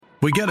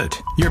We get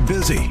it. You're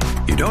busy.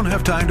 You don't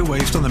have time to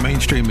waste on the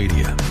mainstream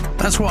media.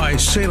 That's why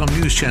Salem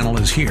News Channel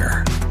is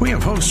here. We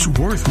have hosts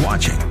worth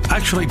watching,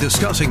 actually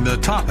discussing the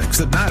topics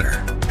that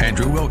matter.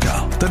 Andrew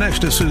Wilkow,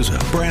 Dinesh D'Souza,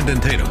 Brandon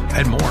Tatum,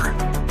 and more.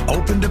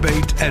 Open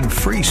debate and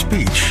free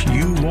speech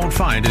you won't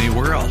find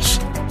anywhere else.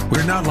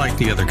 We're not like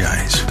the other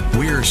guys.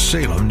 We're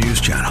Salem News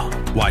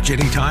Channel. Watch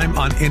anytime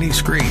on any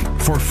screen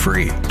for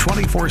free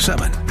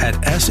 24/7 at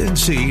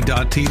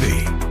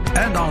snc.tv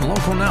and on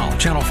Local Now,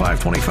 Channel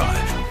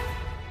 525.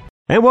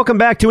 And welcome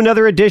back to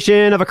another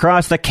edition of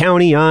Across the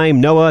County. I'm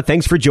Noah.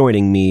 Thanks for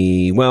joining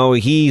me. Well,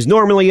 he's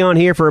normally on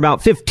here for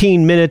about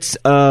 15 minutes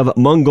of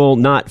Mungle,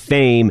 not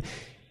fame.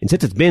 And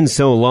since it's been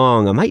so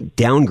long, I might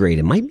downgrade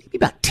him. Maybe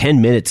about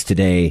 10 minutes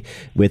today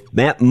with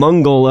Matt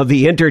Mungle of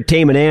the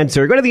Entertainment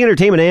Answer. Go to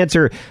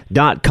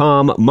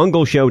theentertainmentanswer.com,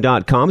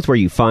 mungleshow.com. It's where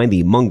you find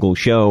the Mungle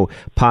Show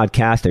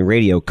podcast and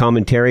radio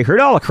commentary heard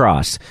all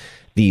across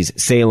these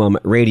Salem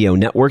radio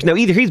networks. Now,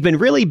 either he's been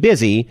really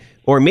busy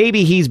or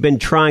maybe he's been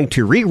trying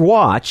to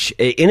rewatch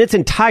in its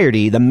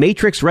entirety The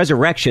Matrix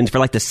Resurrections for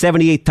like the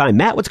 78th time.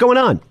 Matt, what's going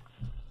on?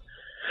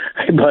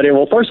 Hey, buddy.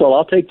 Well, first of all,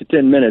 I'll take the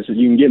 10 minutes that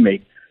you can give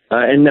me.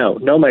 And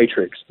no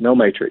Matrix. No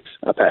Matrix.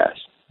 I pass.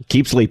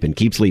 Keep sleeping.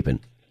 Keep sleeping.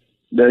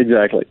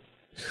 Exactly.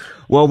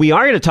 Well, we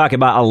are going to talk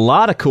about a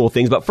lot of cool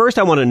things, but first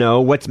I want to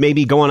know what's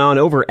maybe going on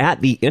over at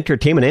the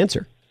Entertainment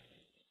Answer.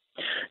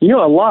 You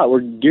know, a lot.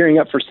 We're gearing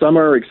up for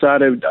summer.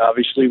 Excited.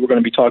 Obviously, we're going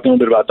to be talking a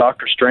little bit about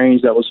Doctor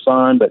Strange. That was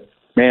fun. But,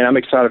 man, I'm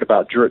excited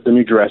about the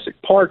new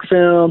Jurassic Park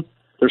film.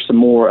 There's some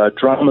more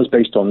dramas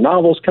based on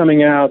novels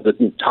coming out. The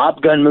new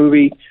Top Gun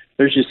movie.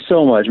 There's just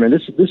so much, man.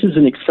 This is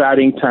an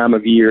exciting time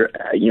of year.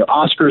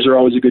 Oscars are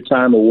always a good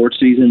time, award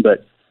season.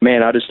 But,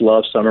 man, I just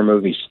love summer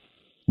movies.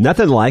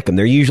 Nothing like them.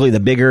 They're usually the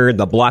bigger,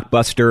 the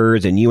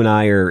blockbusters, and you and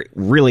I are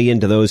really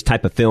into those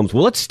type of films.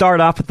 Well, let's start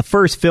off with the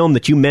first film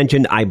that you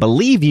mentioned. I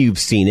believe you've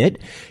seen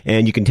it,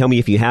 and you can tell me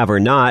if you have or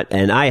not.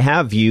 And I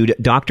have viewed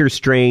Doctor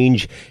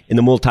Strange in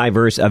the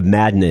Multiverse of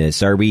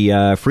Madness. Are we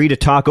free to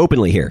talk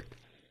openly here?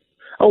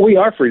 Oh, we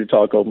are free to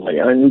talk openly.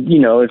 And,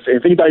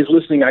 if anybody's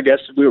listening, I guess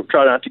we'll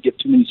try not to give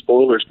too many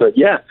spoilers. But,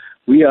 yeah,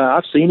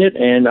 I've seen it,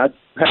 and I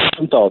have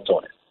some thoughts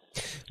on it.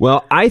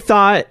 Well, I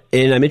thought,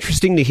 and I'm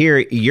interested to hear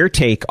your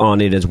take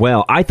on it as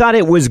well, I thought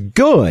it was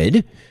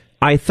good.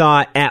 I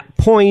thought at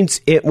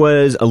points it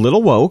was a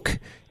little woke,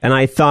 and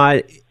I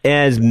thought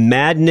as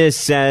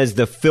madness as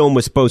the film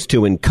was supposed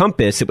to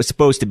encompass, it was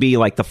supposed to be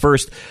like the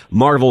first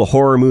Marvel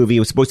horror movie.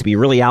 It was supposed to be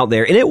really out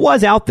there, and it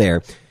was out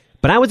there,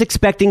 but I was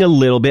expecting a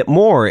little bit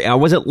more. I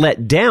wasn't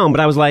let down, but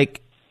I was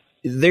like,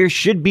 there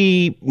should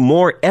be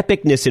more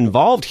epicness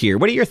involved here.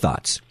 What are your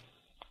thoughts?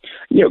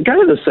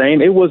 Kind of the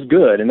same. It was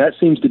good, and that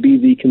seems to be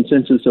the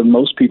consensus of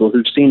most people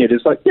who've seen it.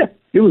 It's like, yeah,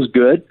 it was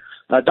good.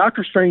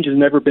 Doctor Strange has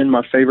never been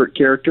my favorite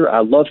character.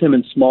 I love him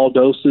in small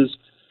doses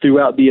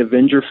throughout the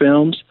Avenger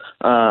films.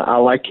 I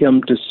like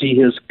him to see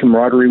his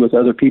camaraderie with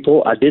other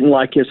people. I didn't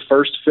like his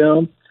first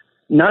film.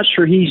 Not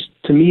sure he's,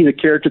 to me, the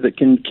character that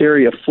can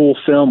carry a full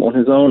film on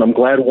his own. I'm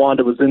glad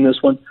Wanda was in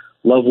this one.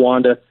 Love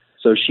Wanda.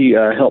 So she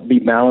helped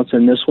beat balance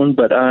in this one.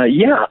 But,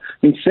 yeah,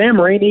 Sam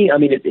Raimi,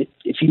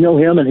 if you know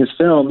him and his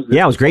films.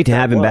 Yeah, it was great to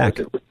have him back.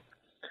 It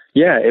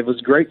was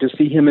great to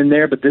see him in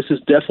there. But this is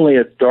definitely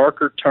a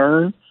darker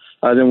turn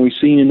than we've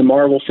seen in the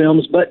Marvel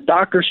films. But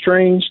Doctor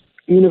Strange,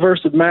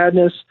 Universe of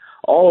Madness,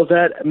 all of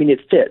that, it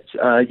fits.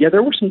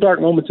 There were some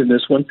dark moments in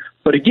this one.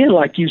 But, again,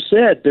 like you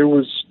said, there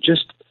was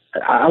just,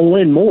 I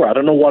wanted more. I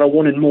don't know what I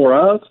wanted more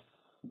of.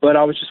 But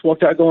I was just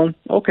walked out going,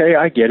 okay,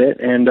 I get it.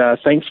 And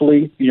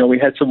thankfully, we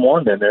had some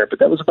Wanda in there, but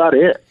that was about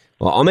it.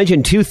 Well, I'll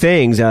mention two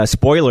things.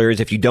 Spoilers,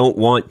 if you don't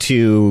want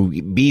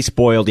to be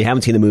spoiled, you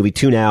haven't seen the movie,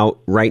 tune out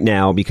right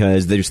now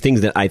because there's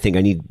things that I think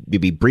I need to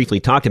be briefly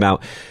talked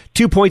about.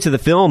 2 points of the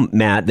film,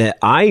 Matt, that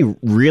I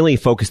really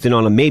focused in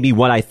on and maybe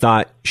what I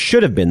thought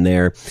should have been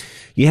there.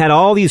 You had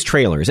all these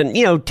trailers, and,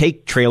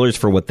 take trailers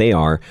for what they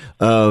are,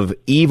 of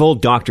evil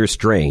Doctor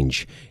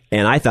Strange.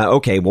 And I thought,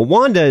 okay, well,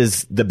 Wanda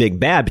is the big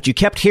bad, but you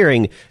kept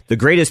hearing the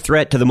greatest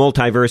threat to the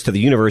multiverse, to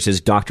the universe,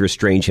 is Doctor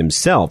Strange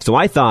himself. So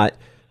I thought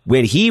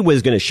when he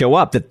was going to show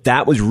up,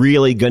 that was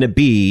really going to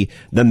be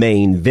the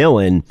main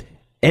villain.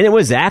 And it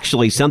was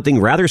actually something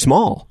rather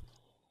small.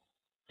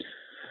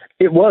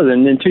 It was,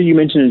 and until you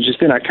mentioned it just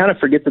then, I kind of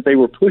forget that they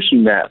were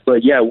pushing that.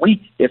 But, yeah,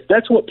 if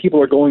that's what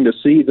people are going to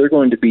see, they're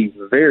going to be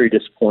very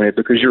disappointed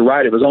because you're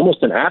right, it was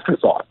almost an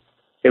afterthought.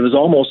 It was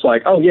almost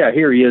like, oh, yeah,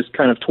 here he is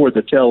kind of toward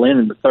the tail end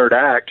in the third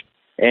act,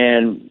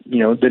 and,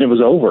 then it was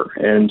over.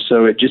 And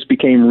so it just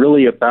became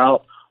really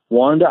about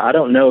Wanda. I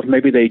don't know if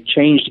maybe they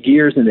changed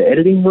gears in the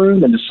editing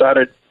room and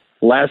decided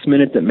last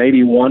minute that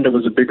maybe Wanda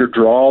was a bigger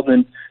draw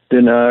than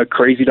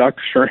crazy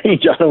Doctor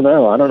Strange. I don't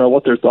know. I don't know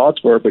what their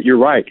thoughts were, but you're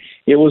right.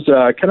 It was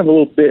kind of a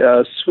little bit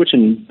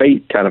switching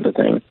bait kind of a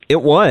thing.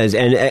 It was,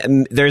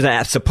 and there's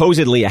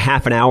supposedly a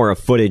half an hour of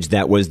footage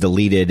that was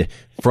deleted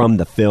from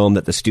the film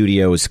that the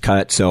studios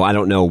cut, so I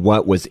don't know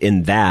what was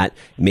in that.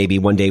 Maybe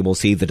one day we'll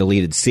see the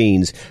deleted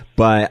scenes,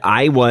 but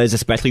I was,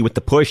 especially with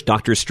the push,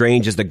 Doctor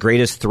Strange is the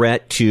greatest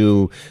threat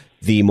to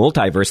the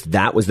multiverse,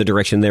 that was the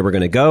direction they were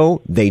going to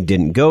go. They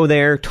didn't go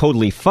there.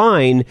 Totally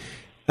fine.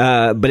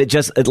 But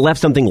it left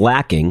something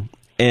lacking.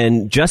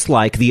 And just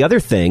like the other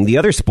thing, the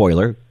other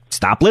spoiler,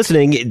 stop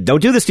listening.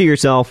 Don't do this to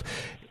yourself.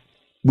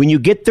 When you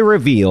get the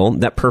reveal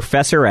that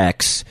Professor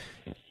X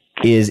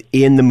is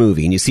in the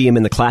movie, and you see him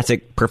in the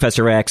classic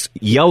Professor X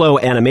yellow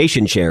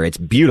animation chair, it's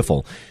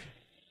beautiful.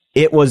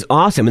 It was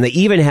awesome. And they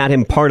even had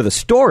him part of the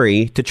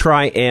story to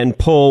try and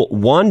pull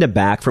Wanda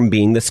back from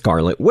being the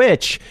Scarlet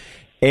Witch.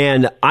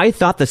 And I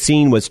thought the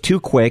scene was too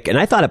quick, and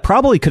I thought it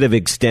probably could have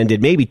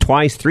extended maybe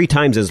twice, 3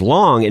 times as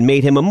long and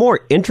made him a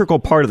more integral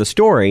part of the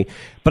story.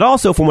 But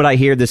also, from what I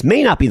hear, this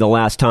may not be the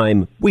last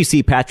time we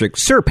see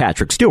Sir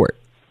Patrick Stewart.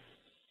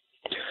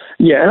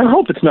 Yeah, and I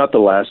hope it's not the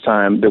last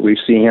time that we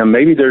see him.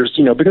 Maybe there's,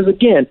 because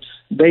again,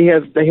 they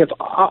have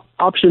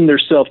optioned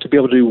themselves to be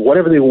able to do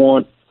whatever they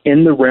want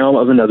in the realm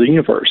of another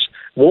universe.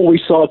 What we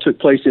saw took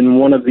place in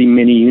one of the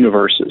many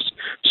universes.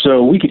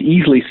 So we could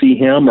easily see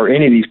him or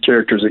any of these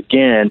characters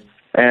again.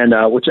 And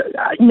which,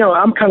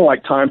 I'm kind of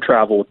like time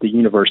travel with the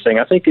universe thing.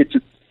 I think it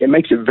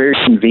makes it very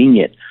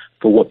convenient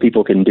for what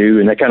people can do,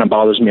 and that kind of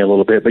bothers me a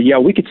little bit. But yeah,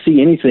 we could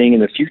see anything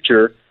in the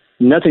future.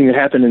 Nothing that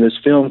happened in this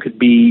film could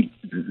be,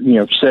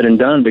 said and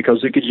done,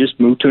 because it could just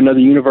move to another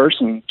universe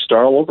and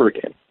start all over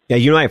again. Yeah,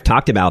 you and I have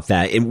talked about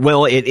that.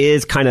 It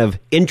is kind of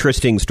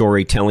interesting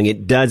storytelling.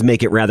 It does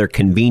make it rather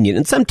convenient,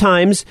 and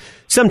sometimes,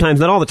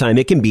 not all the time,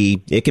 it can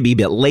be a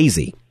bit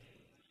lazy.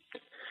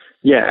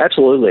 Yeah,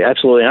 absolutely.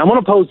 And I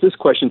want to pose this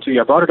question to you.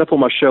 I brought it up on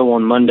my show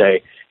on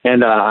Monday,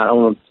 and I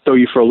don't want to throw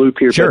you for a loop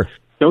here. Sure. But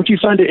don't you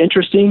find it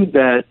interesting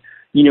that,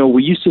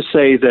 we used to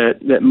say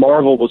that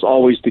Marvel was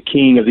always the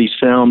king of these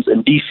films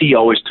and DC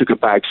always took a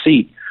back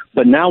seat.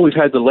 But now we've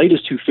had the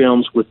latest 2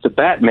 films with the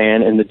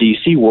Batman in the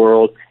DC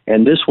world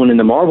and this one in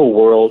the Marvel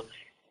world.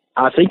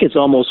 I think it's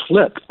almost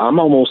flipped. I'm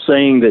almost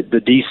saying that the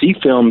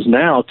DC films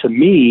now, to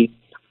me,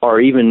 are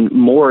even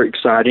more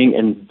exciting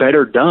and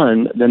better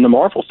done than the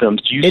Marvel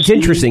films. It's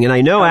interesting, and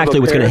I know actually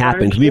what's going to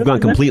happen, because we've gone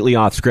completely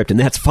off script, and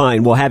that's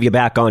fine. We'll have you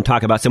back on,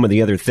 talk about some of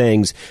the other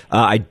things.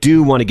 I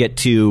do want to get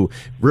to,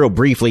 real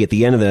briefly, at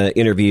the end of the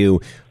interview,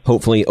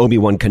 hopefully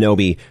Obi-Wan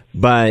Kenobi,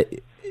 but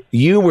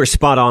you were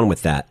spot on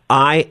with that.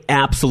 I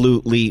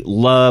absolutely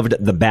loved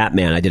the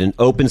Batman. I did an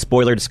open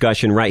spoiler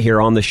discussion right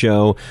here on the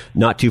show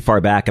not too far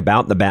back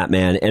about the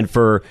Batman, and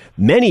for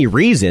many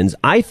reasons,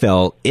 I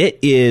felt it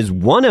is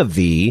one of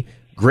the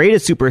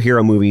greatest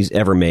superhero movies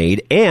ever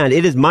made, and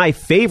it is my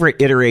favorite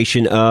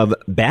iteration of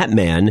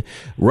Batman.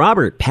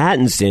 Robert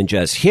Pattinson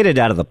just hit it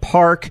out of the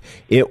park.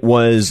 It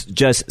was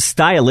just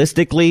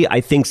stylistically,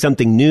 I think,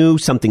 something new,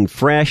 something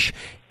fresh,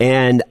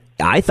 and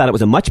I thought it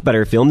was a much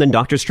better film than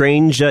Doctor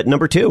Strange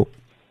number 2.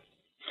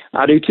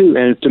 I do too,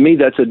 and to me,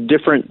 that's a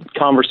different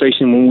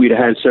conversation when we'd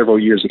had several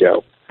years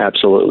ago.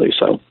 Absolutely.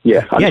 So,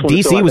 yeah.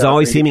 DC was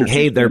always seeming,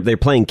 hey, they're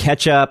playing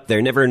catch up.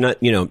 They're never not,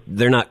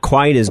 they're not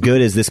quite as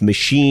good as this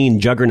machine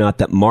juggernaut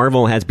that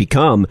Marvel has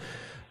become.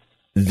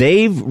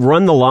 They've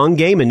run the long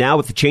game, and now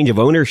with the change of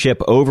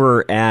ownership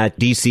over at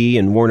DC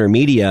and Warner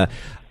Media,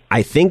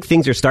 I think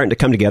things are starting to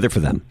come together for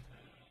them.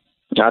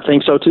 I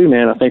think so too,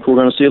 man. I think we're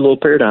going to see a little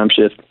paradigm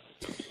shift.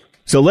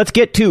 So let's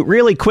get to,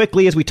 really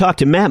quickly, as we talk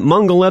to Matt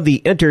Mungle of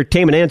the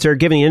Entertainment Answer,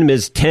 giving him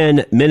his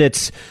 10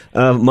 minutes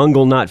of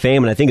Mungle Not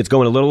Fame, and I think it's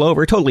going a little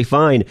over. Totally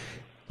fine.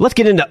 Let's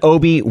get into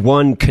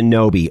Obi-Wan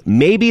Kenobi.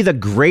 Maybe the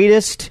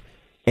greatest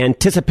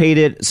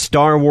anticipated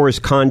Star Wars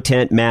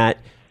content, Matt,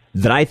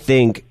 that I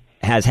think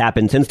has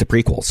happened since the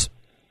prequels.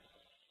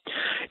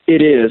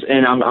 It is,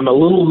 and I'm a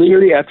little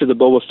leery after the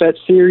Boba Fett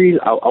series.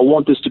 I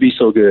want this to be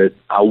so good.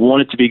 I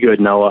want it to be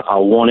good, Noah. I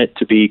want it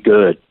to be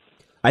good.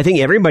 I think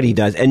everybody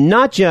does, and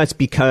not just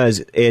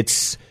because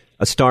it's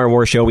a Star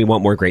Wars show. We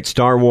want more great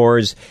Star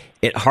Wars.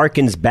 It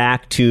harkens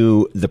back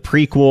to the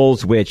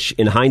prequels, which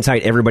in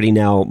hindsight, everybody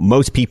now,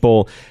 most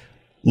people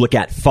look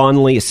at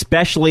fondly,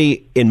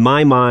 especially in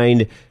my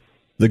mind,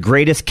 the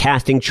greatest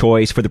casting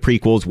choice for the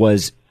prequels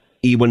was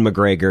Ewan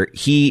McGregor.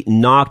 He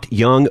knocked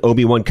young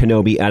Obi-Wan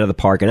Kenobi out of the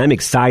park, and I'm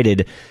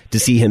excited to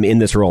see him in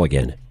this role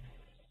again.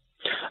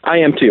 I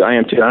am too.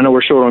 I know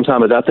we're short on time,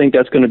 but I think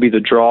that's going to be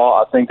the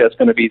draw. I think that's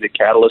going to be the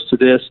catalyst to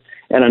this.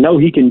 And I know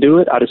he can do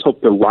it. I just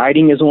hope the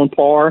writing is on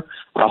par.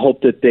 I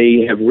hope that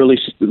they have really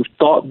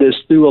thought this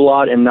through a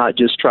lot and not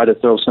just try to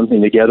throw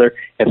something together.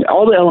 If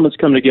all the elements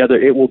come together,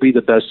 it will be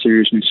the best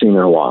series we've seen in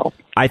a while.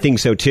 I think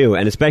so too.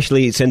 And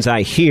especially since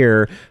I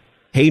hear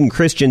Hayden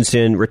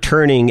Christensen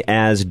returning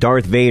as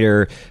Darth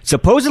Vader,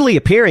 supposedly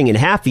appearing in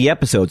half the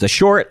episodes. A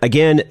short,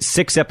 again,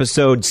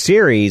 6-episode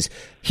series.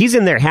 He's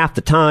in there half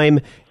the time.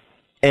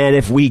 And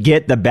if we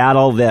get the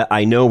battle that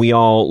I know we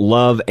all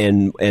love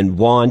and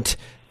want,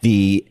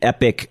 the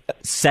epic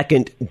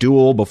second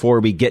duel before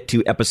we get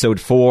to episode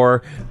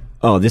 4,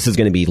 oh, this is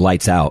going to be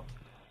lights out.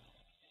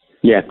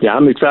 Yeah,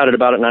 I'm excited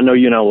about it, and I know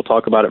you and I will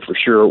talk about it for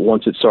sure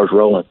once it starts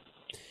rolling.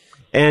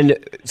 And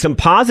some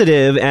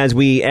positive as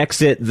we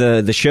exit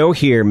the show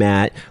here,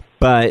 Matt,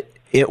 but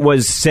it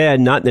was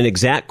said, not an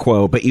exact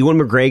quote, but Ewan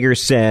McGregor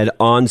said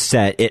on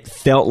set, it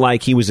felt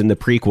like he was in the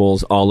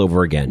prequels all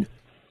over again.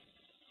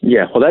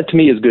 Yeah, well, that to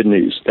me is good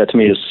news. That to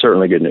me is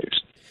certainly good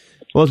news.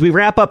 Well, as we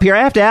wrap up here, I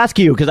have to ask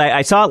you, because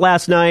I saw it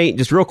last night,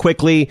 just real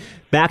quickly,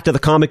 back to the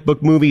comic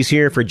book movies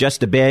here for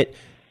just a bit.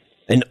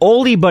 An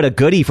oldie but a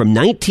goodie from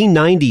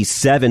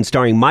 1997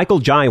 starring Michael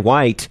Jai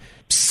White,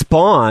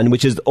 Spawn,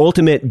 which is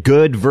ultimate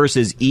good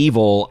versus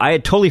evil. I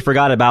had totally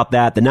forgot about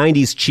that, the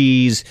 90s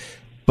cheese,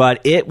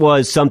 but it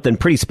was something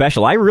pretty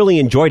special. I really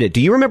enjoyed it.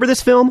 Do you remember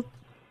this film?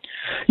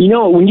 You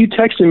know, when you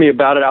texted me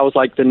about it, I was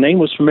like, the name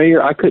was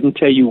familiar. I couldn't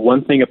tell you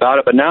one thing about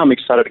it, but now I'm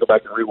excited to go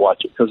back and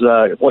rewatch it because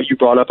what you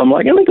brought up, I'm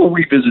like, let me go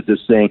revisit this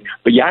thing.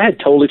 But yeah, I had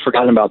totally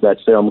forgotten about that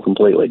film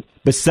completely.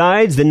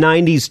 Besides the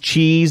 90s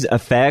cheese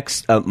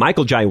effects,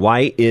 Michael Jai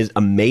White is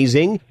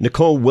amazing.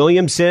 Nicole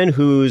Williamson,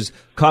 who's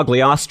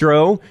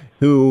Cagliostro,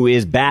 who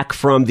is back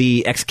from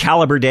the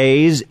Excalibur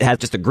days, has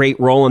just a great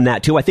role in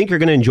that, too. I think you're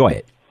going to enjoy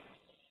it.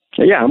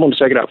 Yeah, I'm going to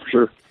check it out for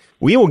sure.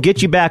 We will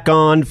get you back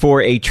on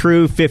for a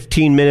true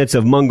 15 minutes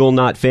of Mungle,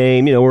 not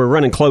fame. You know, we're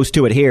running close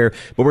to it here,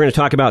 but we're going to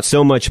talk about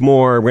so much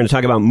more. We're going to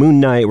talk about Moon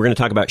Knight. We're going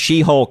to talk about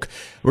She-Hulk.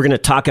 We're going to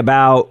talk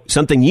about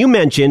something you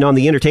mentioned on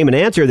the Entertainment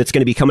Answer that's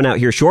going to be coming out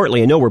here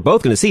shortly. I know we're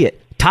both going to see it.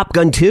 Top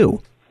Gun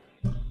 2.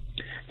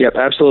 Yep,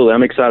 absolutely.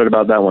 I'm excited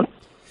about that one.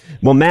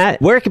 Well,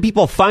 Matt, where can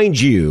people find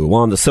you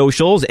on the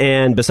socials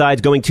and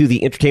besides going to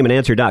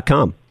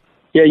theentertainmentanswer.com?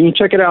 Yeah, you can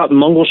check it out,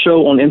 Mungle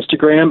Show on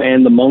Instagram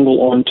and the Mungle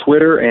on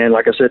Twitter. And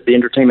like I said,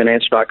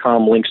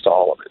 theentertainmentanswer.com links to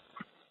all of it.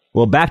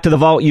 Well, back to the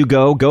vault you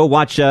go. Go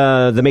watch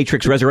The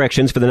Matrix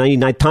Resurrections for the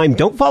 99th time.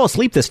 Don't fall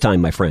asleep this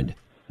time, my friend.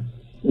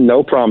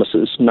 No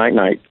promises.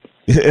 Night-night.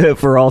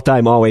 For all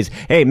time, always.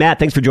 Hey, Matt,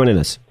 thanks for joining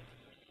us.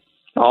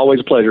 Always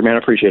a pleasure, man. I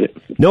appreciate it.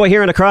 Noah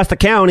here and across the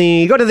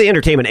county. Go to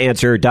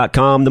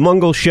theentertainmentanswer.com. The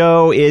Mungle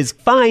Show is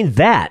find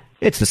that.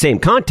 It's the same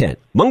content.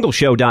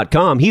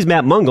 Mungleshow.com. He's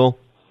Matt Mungle.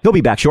 He'll be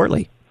back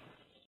shortly.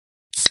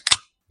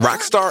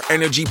 Rockstar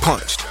Energy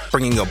Punched,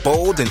 bringing a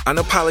bold and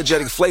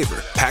unapologetic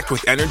flavor packed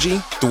with energy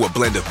through a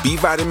blend of B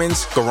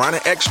vitamins,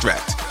 guarana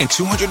extract, and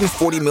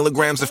 240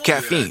 milligrams of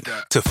caffeine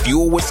to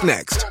fuel what's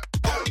next.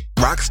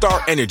 Rockstar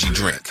Energy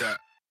Drink.